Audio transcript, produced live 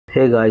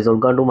Hey guys,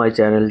 welcome to my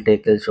channel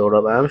Take Care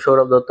Sourav. I am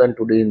Sourav Dutta and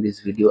today in this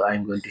video I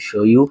am going to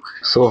show you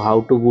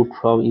how to boot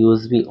from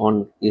USB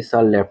on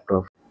Acer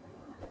laptop.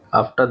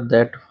 After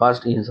that,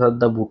 first insert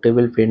the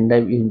bootable pen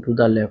drive into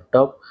the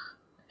laptop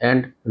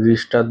and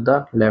restart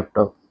the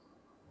laptop.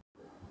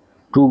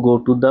 To go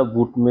to the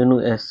boot menu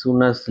as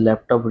soon as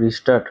laptop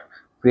restart,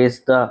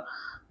 press the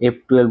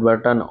F12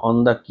 button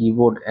on the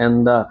keyboard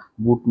and the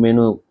boot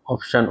menu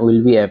option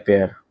will be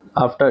appear.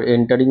 After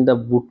entering the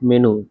boot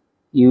menu,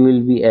 you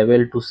will be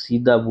able to see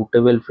the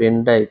bootable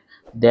pen drive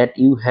that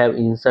you have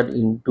inserted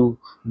into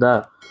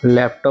the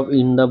laptop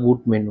in the boot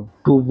menu.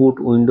 To boot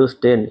Windows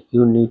 10,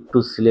 you need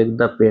to select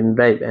the pen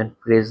drive and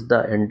press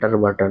the enter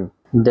button.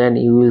 Then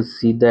you will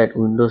see that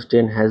Windows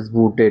 10 has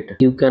booted.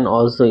 You can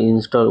also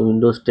install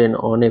Windows 10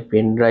 on a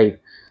pen drive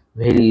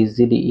very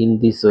easily in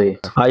this way.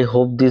 I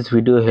hope this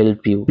video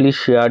helped you. Please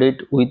share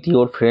it with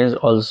your friends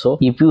also.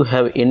 If you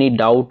have any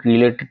doubt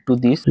related to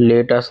this,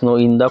 let us know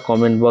in the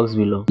comment box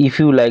below. If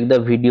you like the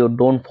video,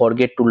 don't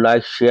forget to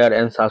like, share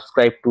and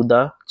subscribe to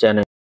the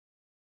channel.